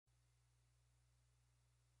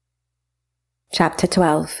Chapter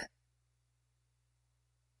 12.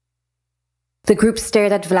 The group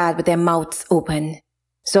stared at Vlad with their mouths open.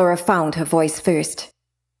 Zora found her voice first.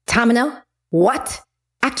 Tamina? What?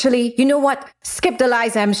 Actually, you know what? Skip the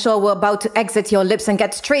lies I'm sure were about to exit your lips and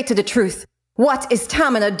get straight to the truth. What is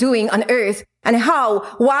Tamina doing on Earth? And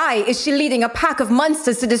why is she leading a pack of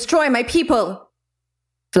monsters to destroy my people?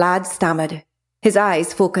 Vlad stammered. His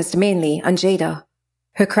eyes focused mainly on Jada.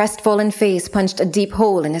 Her crestfallen face punched a deep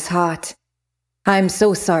hole in his heart. I'm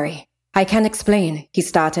so sorry. I can't explain, he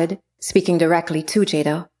started, speaking directly to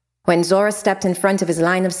Jada. When Zora stepped in front of his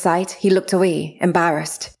line of sight, he looked away,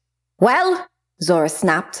 embarrassed. Well, Zora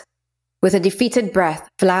snapped. With a defeated breath,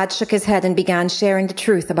 Vlad shook his head and began sharing the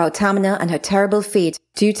truth about Tamina and her terrible fate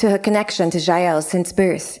due to her connection to Jael since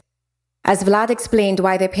birth. As Vlad explained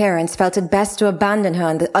why their parents felt it best to abandon her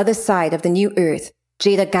on the other side of the new earth,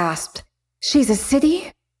 Jada gasped. She's a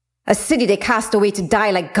city? A city they cast away to die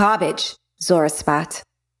like garbage, Zora spat.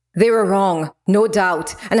 They were wrong, no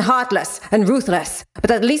doubt, and heartless and ruthless, but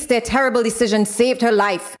at least their terrible decision saved her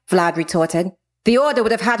life, Vlad retorted. The order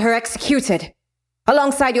would have had her executed.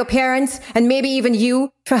 Alongside your parents, and maybe even you,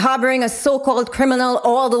 for harboring a so-called criminal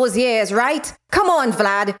all those years, right? Come on,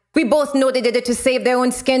 Vlad. We both know they did it to save their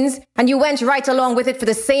own skins, and you went right along with it for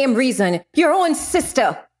the same reason. Your own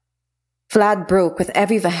sister. Vlad broke with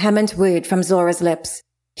every vehement word from Zora's lips.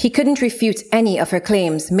 He couldn't refute any of her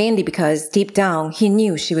claims, mainly because, deep down, he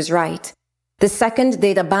knew she was right. The second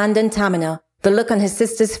they'd abandoned Tamina, the look on his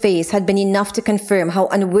sister's face had been enough to confirm how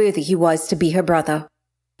unworthy he was to be her brother.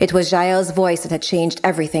 It was Jael's voice that had changed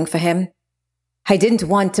everything for him. I didn't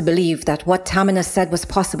want to believe that what Tamina said was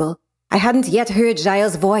possible. I hadn't yet heard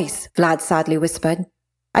Jael's voice, Vlad sadly whispered.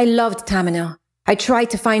 I loved Tamina. I tried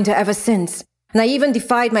to find her ever since, and I even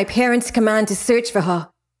defied my parents' command to search for her.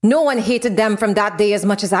 No one hated them from that day as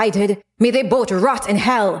much as I did. May they both rot in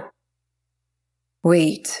hell.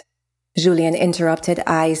 Wait, Julian interrupted,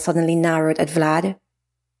 eyes suddenly narrowed at Vlad.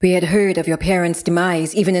 We had heard of your parents'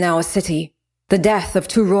 demise even in our city. The death of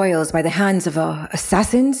 2 royals by the hands of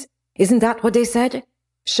assassins? Isn't that what they said?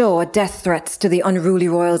 Sure, death threats to the unruly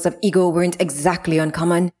royals of Ego weren't exactly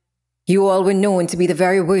uncommon. You all were known to be the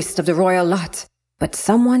very worst of the royal lot. But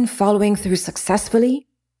someone following through successfully?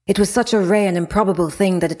 It was such a rare and improbable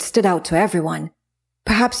thing that it stood out to everyone.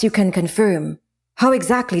 Perhaps you can confirm. How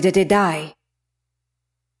exactly did they die?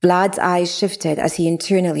 Vlad's eyes shifted as he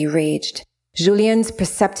internally raged. Julian's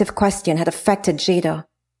perceptive question had affected Jada.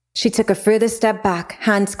 She took a further step back,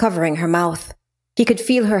 hands covering her mouth. He could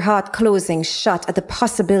feel her heart closing shut at the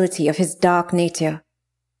possibility of his dark nature.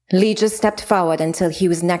 Lee just stepped forward until he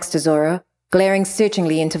was next to Zora, glaring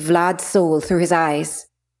searchingly into Vlad's soul through his eyes.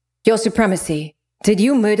 Your Supremacy, did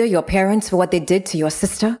you murder your parents for what they did to your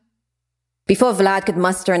sister? Before Vlad could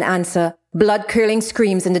muster an answer, blood-curdling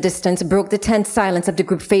screams in the distance broke the tense silence of the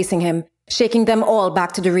group facing him, shaking them all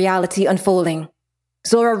back to the reality unfolding.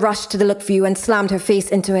 Zora rushed to the look-view and slammed her face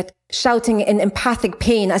into it, shouting in empathic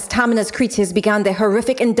pain as Tamina's creatures began their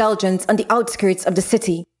horrific indulgence on the outskirts of the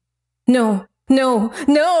city. No,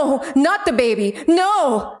 not the baby,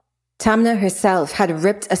 no! Tamina herself had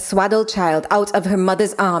ripped a swaddled child out of her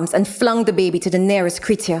mother's arms and flung the baby to the nearest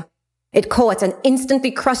creature. It caught and instantly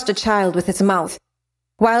crushed the child with its mouth.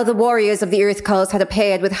 While the warriors of the Earth Cults had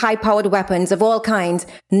appeared with high-powered weapons of all kinds,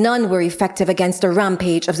 none were effective against the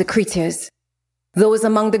rampage of the creatures. Those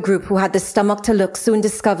among the group who had the stomach to look soon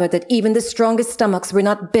discovered that even the strongest stomachs were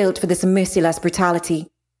not built for this merciless brutality.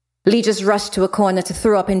 Lee just rushed to a corner to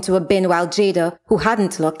throw up into a bin while Jada, who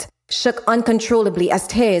hadn't looked, shook uncontrollably as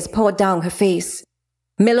tears poured down her face.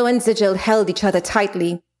 Milo and Zigil held each other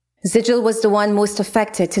tightly. Zigil was the one most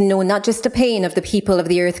affected to know not just the pain of the people of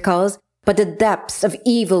the Earth Cults, but the depths of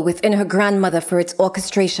evil within her grandmother for its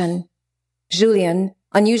orchestration. Julian,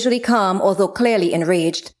 unusually calm although clearly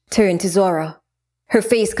enraged, turned to Zora. Her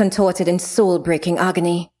face contorted in soul-breaking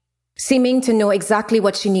agony. Seeming to know exactly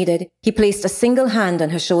what she needed, he placed a single hand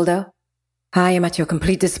on her shoulder. I am at your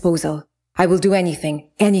complete disposal. I will do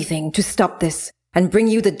anything to stop this, and bring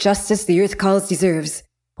you the justice the Earth Cults deserves.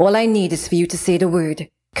 All I need is for you to say the word.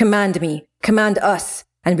 Command me, command us,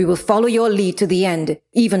 and we will follow your lead to the end,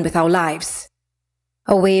 even with our lives.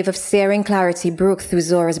 A wave of searing clarity broke through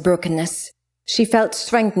Zora's brokenness. She felt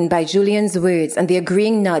strengthened by Julian's words and the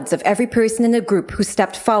agreeing nods of every person in the group who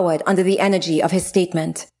stepped forward under the energy of his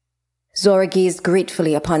statement. Zora gazed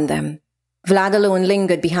gratefully upon them. Vlad alone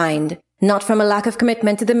lingered behind, not from a lack of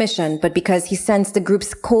commitment to the mission, but because he sensed the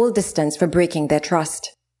group's cold distance for breaking their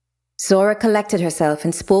trust. Zora collected herself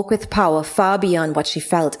and spoke with power far beyond what she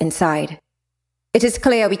felt inside. It is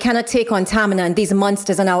clear we cannot take on Tamina and these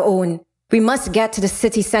monsters on our own. We must get to the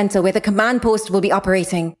city center where the command post will be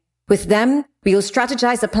operating. With them, we will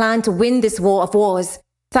strategize a plan to win this war of wars.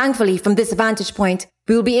 Thankfully, from this vantage point,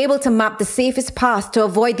 we will be able to map the safest path to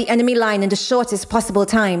avoid the enemy line in the shortest possible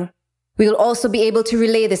time. We will also be able to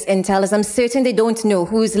relay this intel, as I'm certain they don't know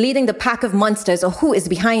who is leading the pack of monsters or who is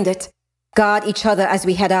behind it. Guard each other as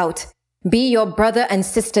we head out. Be your brother and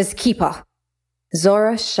sister's keeper.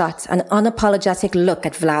 Zora shot an unapologetic look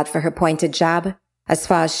at Vlad for her pointed jab. As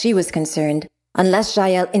far as she was concerned, unless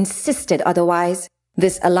Jael insisted otherwise,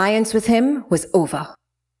 this alliance with him was over.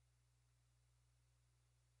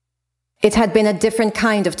 It had been a different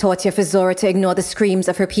kind of torture for Zora to ignore the screams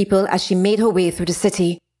of her people as she made her way through the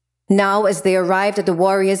city. Now, as they arrived at the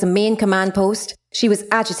warriors' main command post, she was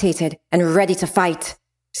agitated and ready to fight.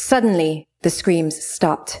 Suddenly, the screams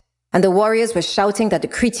stopped, and the warriors were shouting that the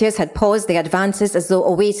Cretians had paused their advances as though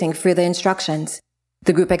awaiting further instructions.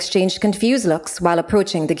 The group exchanged confused looks while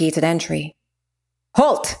approaching the gated entry.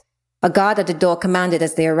 "Halt!" a guard at the door commanded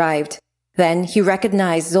as they arrived. Then he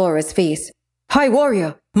recognized Zora's face. "High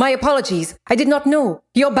warrior, my apologies. I did not know.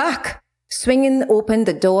 You're back." Swinging open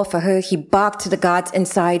the door for her, he barked to the guards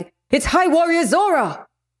inside. "It's High Warrior Zora!"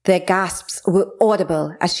 Their gasps were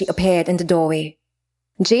audible as she appeared in the doorway.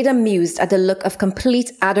 Jada mused at the look of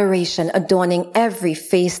complete adoration adorning every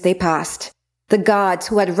face they passed. The guards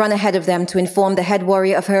who had run ahead of them to inform the head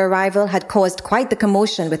warrior of her arrival had caused quite the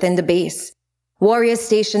commotion within the base. Warriors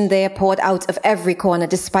stationed there poured out of every corner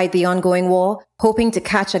despite the ongoing war, hoping to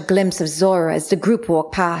catch a glimpse of Zora as the group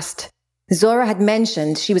walked past. Zora had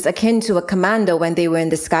mentioned she was akin to a commander when they were in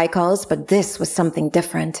the Sky Calls, but this was something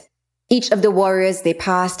different. Each of the warriors they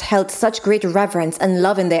passed held such great reverence and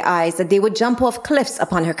love in their eyes that they would jump off cliffs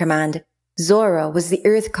upon her command. Zora was the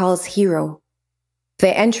Earth Call's hero.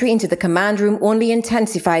 Their entry into the command room only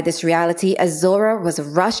intensified this reality as Zora was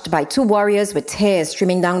rushed by two warriors with tears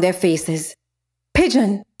streaming down their faces.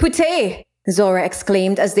 "Pigeon! Pute!" Zora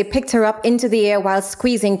exclaimed as they picked her up into the air while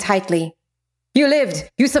squeezing tightly. "You lived!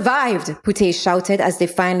 You survived!" Pute shouted as they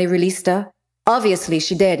finally released her. "Obviously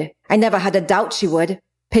she did. I never had a doubt she would."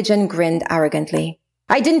 Pigeon grinned arrogantly.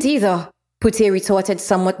 "I didn't either," Pute retorted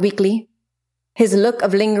somewhat weakly. His look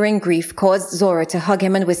of lingering grief caused Zora to hug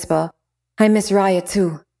him and whisper, "I miss Raya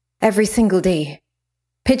too. Every single day."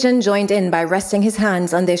 Pigeon joined in by resting his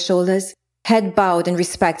hands on their shoulders, head bowed in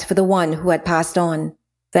respect for the one who had passed on.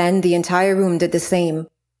 Then the entire room did the same,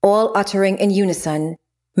 all uttering in unison,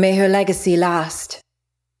 "May her legacy last."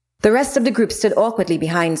 The rest of the group stood awkwardly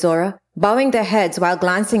behind Zora, bowing their heads while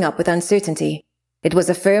glancing up with uncertainty. It was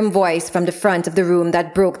a firm voice from the front of the room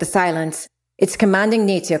that broke the silence. Its commanding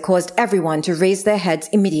nature caused everyone to raise their heads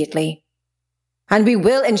immediately. "And we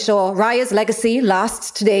will ensure Raya's legacy lasts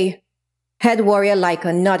today." Head warrior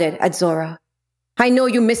Laika nodded at Zora. "I know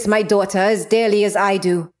you miss my daughter as dearly as I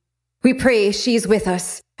do. We pray she is with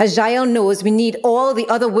us, as Jael knows we need all the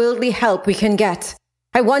otherworldly help we can get.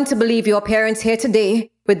 I want to believe your parents here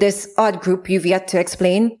today, with this odd group you've yet to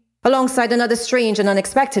explain, alongside another strange and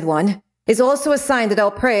unexpected one, is also a sign that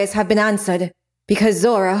our prayers have been answered. Because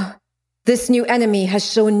Zora, this new enemy has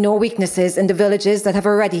shown no weaknesses in the villages that have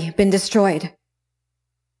already been destroyed."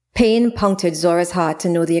 Pain punctured Zora's heart to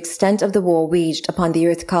know the extent of the war waged upon the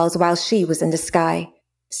Earth Calls while she was in the sky.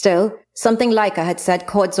 Still, something Laika had said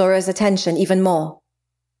caught Zora's attention even more.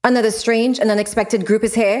 "Another strange and unexpected group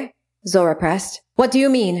is here?" Zora pressed. "What do you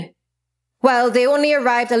mean?" "Well, they only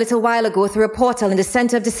arrived a little while ago through a portal in the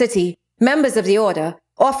center of the city, members of the Order,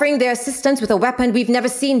 offering their assistance with a weapon we've never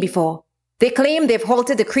seen before. They claim they've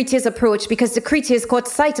halted the Cretians' approach because the Cretians caught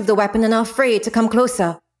sight of the weapon and are afraid to come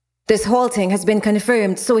closer. This halting has been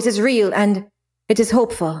confirmed, so it is real and it is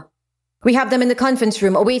hopeful. We have them in the conference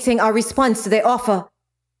room awaiting our response to their offer."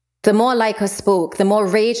 The more Laika spoke, the more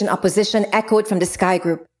rage and opposition echoed from the Sky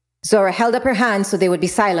Group. Zora held up her hand so they would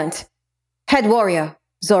be silent. "Head warrior,"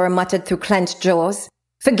 Zora muttered through clenched jaws,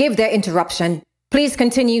 "forgive their interruption. Please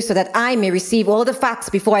continue so that I may receive all the facts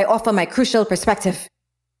before I offer my crucial perspective."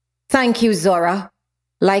 "Thank you, Zora."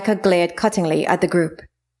 Laika glared cuttingly at the group.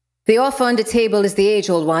 "The offer on the table is the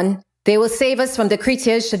age-old one. They will save us from the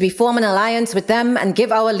Cretians should we form an alliance with them and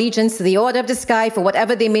give our allegiance to the Order of the Sky for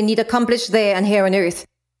whatever they may need accomplished there and here on Earth.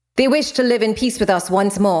 They wish to live in peace with us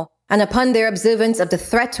once more, and upon their observance of the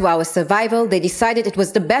threat to our survival, they decided it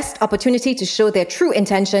was the best opportunity to show their true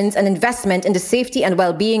intentions and investment in the safety and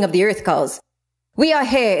well-being of the Earth Calls. We are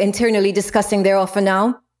here internally discussing their offer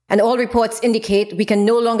now, and all reports indicate we can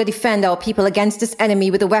no longer defend our people against this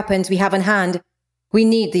enemy with the weapons we have in hand. We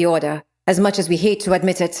need the Order, as much as we hate to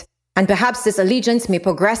admit it, and perhaps this allegiance may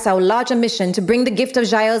progress our larger mission to bring the gift of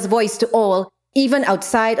Jael's voice to all, even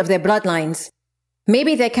outside of their bloodlines.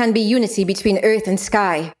 Maybe there can be unity between Earth and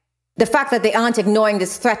Sky. The fact that they aren't ignoring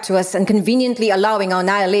this threat to us and conveniently allowing our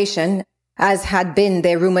annihilation, as had been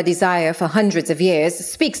their rumored desire for hundreds of years,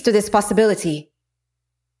 speaks to this possibility.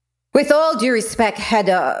 With all due respect,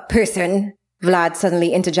 person, Vlad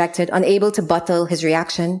suddenly interjected, unable to bottle his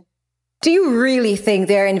reaction. Do you really think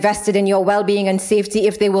they're invested in your well-being and safety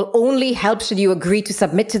if they will only help should you agree to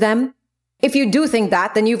submit to them? If you do think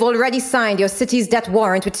that, then you've already signed your city's death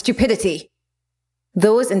warrant with stupidity.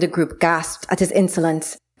 Those in the group gasped at his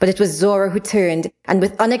insolence, but it was Zora who turned and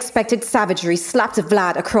with unexpected savagery slapped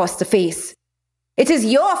Vlad across the face. It is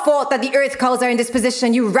your fault that the Earth Culls are in this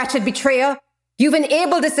position, you wretched betrayer. You've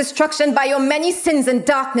enabled this destruction by your many sins and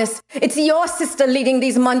darkness. It's your sister leading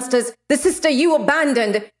these monsters, the sister you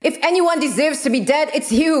abandoned. If anyone deserves to be dead,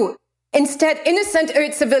 it's you. Instead, innocent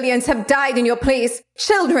Earth civilians have died in your place.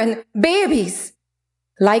 Children, babies.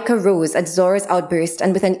 Laika rose at Zora's outburst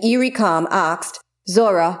and with an eerie calm asked,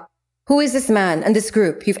 Zora, who is this man and this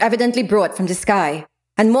group you've evidently brought from the sky?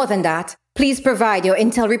 And more than that, please provide your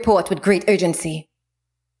intel report with great urgency.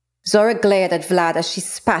 Zora glared at Vlad as she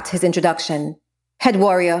spat his introduction. Head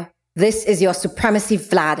warrior, this is your supremacy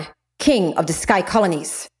Vlad, king of the sky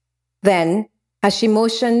colonies. Then, as she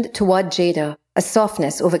motioned toward Jada, a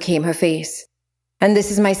softness overcame her face. And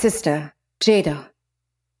this is my sister, Jada.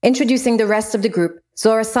 Introducing the rest of the group,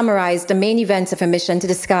 Zora summarized the main events of her mission to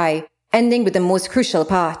the sky, ending with the most crucial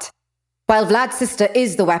part. While Vlad's sister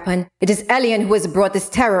is the weapon, it is Elian who has brought this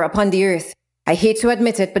terror upon the earth. I hate to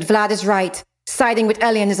admit it, but Vlad is right. Siding with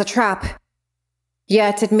Elian is a trap.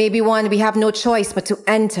 Yet it may be one we have no choice but to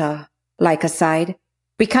enter, Laika sighed.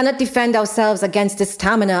 We cannot defend ourselves against this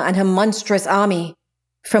Tamina and her monstrous army.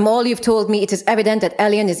 From all you've told me, it is evident that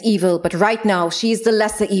Elian is evil, but right now she is the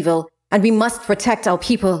lesser evil, and we must protect our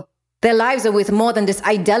people. Their lives are worth more than this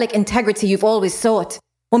idyllic integrity you've always sought.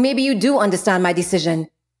 Or maybe you do understand my decision,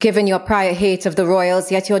 given your prior hate of the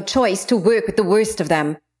royals, yet your choice to work with the worst of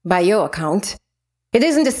them, by your account. It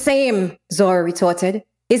isn't the same, Zora retorted.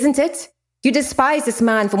 Isn't it? You despise this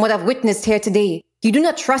man from what I've witnessed here today. You do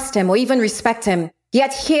not trust him or even respect him.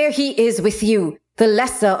 Yet here he is with you, the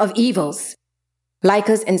lesser of evils.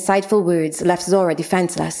 Laika's insightful words left Zora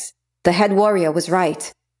defenseless. The head warrior was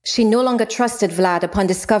right. She no longer trusted Vlad upon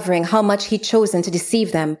discovering how much he'd chosen to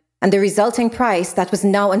deceive them and the resulting price that was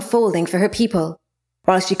now unfolding for her people.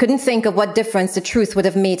 While she couldn't think of what difference the truth would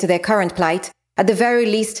have made to their current plight, at the very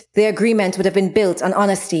least, their agreement would have been built on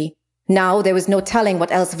honesty. Now there was no telling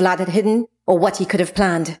what else Vlad had hidden or what he could have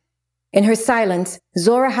planned. In her silence,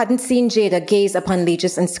 Zora hadn't seen Jada gaze upon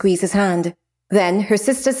Legis and squeeze his hand. Then her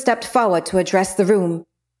sister stepped forward to address the room.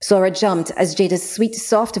 Zora jumped as Jada's sweet,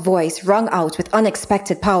 soft voice rung out with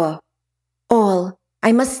unexpected power. All,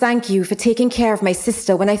 I must thank you for taking care of my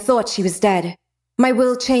sister when I thought she was dead. My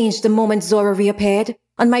will changed the moment Zora reappeared,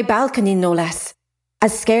 on my balcony no less.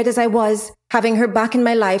 As scared as I was, having her back in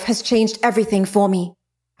my life has changed everything for me.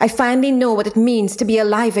 I finally know what it means to be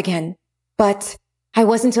alive again. But I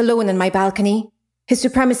wasn't alone on my balcony. His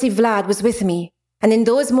Supremacy Vlad was with me, and in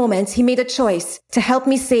those moments he made a choice to help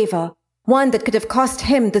me save her, one that could have cost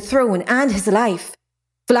him the throne and his life.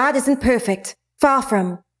 Vlad isn't perfect, far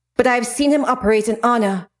from, but I've seen him operate in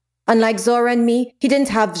honor. Unlike Zora and me, he didn't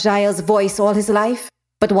have Jael's voice all his life,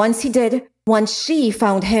 but once he did, once she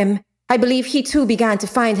found him, I believe he too began to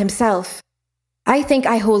find himself. I think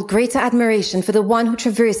I hold greater admiration for the one who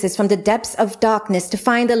traverses from the depths of darkness to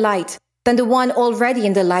find the light than the one already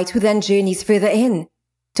in the light who then journeys further in.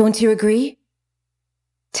 Don't you agree?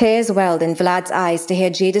 Tears welled in Vlad's eyes to hear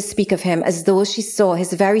Jada speak of him as though she saw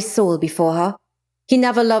his very soul before her. He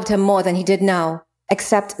never loved her more than he did now,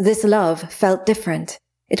 except this love felt different.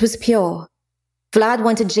 It was pure. Vlad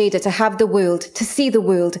wanted Jada to have the world, to see the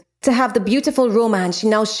world, to have the beautiful romance she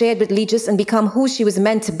now shared with Legis and become who she was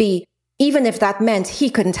meant to be, even if that meant he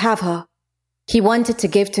couldn't have her. He wanted to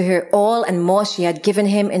give to her all and more she had given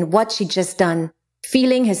him in what she'd just done,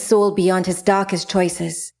 feeling his soul beyond his darkest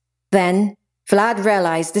choices. Then, Vlad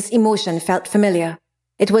realized this emotion felt familiar.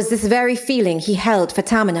 It was this very feeling he held for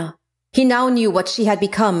Tamina. He now knew what she had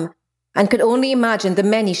become, and could only imagine the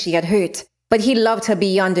many she had hurt, but he loved her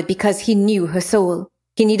beyond it because he knew her soul.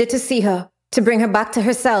 He needed to see her, to bring her back to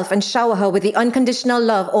herself and shower her with the unconditional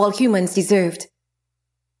love all humans deserved.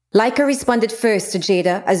 Laika responded first to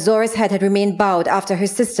Jada as Zora's head had remained bowed after her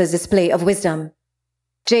sister's display of wisdom.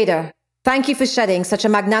 Jada, thank you for shedding such a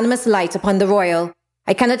magnanimous light upon the royal.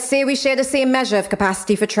 I cannot say we share the same measure of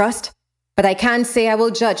capacity for trust, but I can say I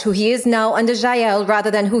will judge who he is now under Jael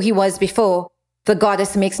rather than who he was before. The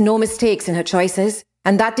goddess makes no mistakes in her choices,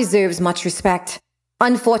 and that deserves much respect.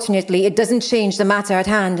 Unfortunately, it doesn't change the matter at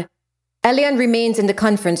hand. Elian remains in the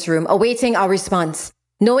conference room, awaiting our response.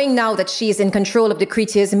 Knowing now that she is in control of the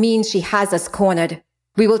creatures means she has us cornered.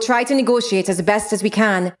 We will try to negotiate as best as we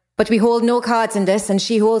can, but we hold no cards in this and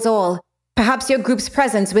she holds all. Perhaps your group's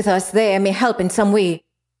presence with us there may help in some way.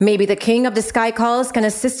 Maybe the King of the Sky Calls can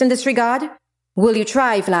assist in this regard? Will you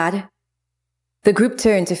try, Vlad? The group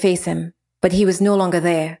turned to face him, but he was no longer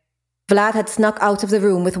there. Vlad had snuck out of the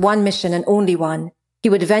room with one mission and only one. He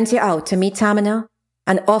would venture out to meet Tamina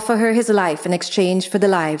and offer her his life in exchange for the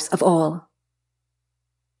lives of all.